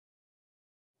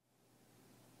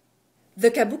The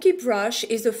Kabuki brush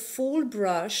is a full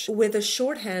brush with a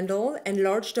short handle and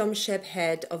large dome-shaped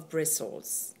head of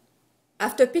bristles.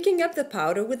 After picking up the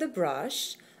powder with the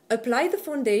brush, apply the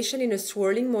foundation in a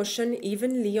swirling motion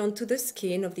evenly onto the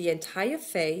skin of the entire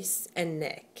face and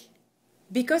neck.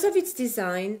 Because of its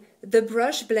design, the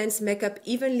brush blends makeup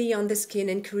evenly on the skin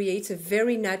and creates a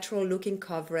very natural-looking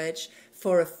coverage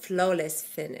for a flawless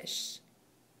finish.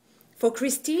 For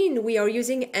Christine, we are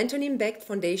using Antonym Baked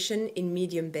Foundation in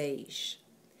medium beige.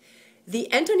 The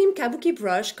Antonym Kabuki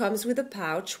brush comes with a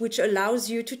pouch which allows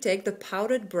you to take the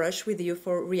powdered brush with you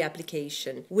for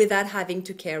reapplication without having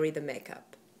to carry the makeup.